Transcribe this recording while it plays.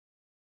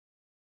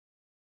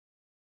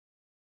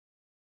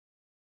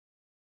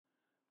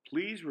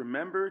Please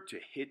remember to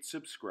hit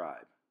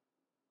subscribe.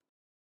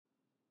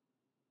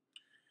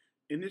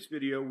 In this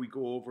video, we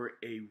go over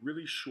a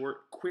really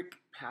short, quick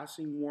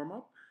passing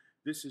warm-up.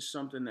 This is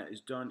something that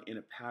is done in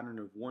a pattern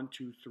of 1,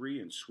 2,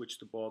 3 and switch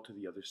the ball to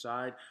the other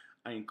side.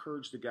 I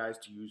encourage the guys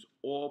to use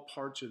all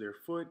parts of their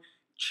foot,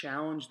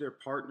 challenge their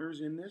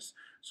partners in this.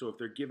 So if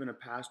they're given a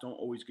pass, don't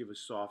always give a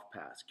soft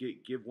pass.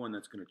 Give one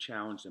that's going to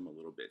challenge them a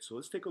little bit. So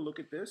let's take a look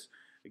at this.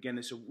 Again,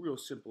 it's a real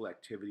simple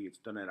activity. It's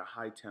done at a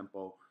high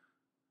tempo.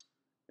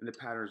 And the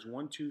pattern is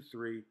 1, 2,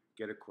 3,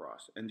 get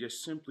across. And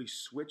just simply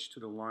switch to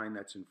the line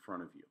that's in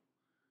front of you.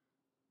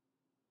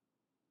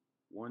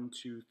 1,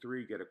 2,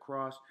 3, get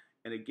across.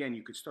 And again,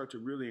 you could start to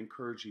really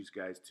encourage these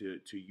guys to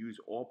use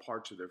all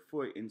parts of their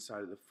foot,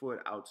 inside of the foot,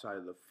 outside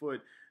of the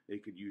foot. They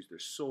could use their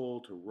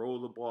sole to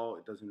roll the ball.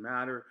 It doesn't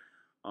matter.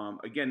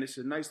 Again, this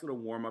is a nice little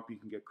warm-up. You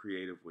can get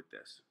creative with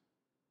this.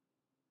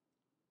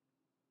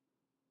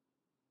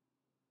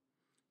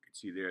 You can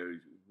see there,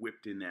 he's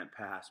whipped in that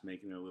pass,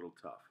 making it a little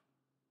tough.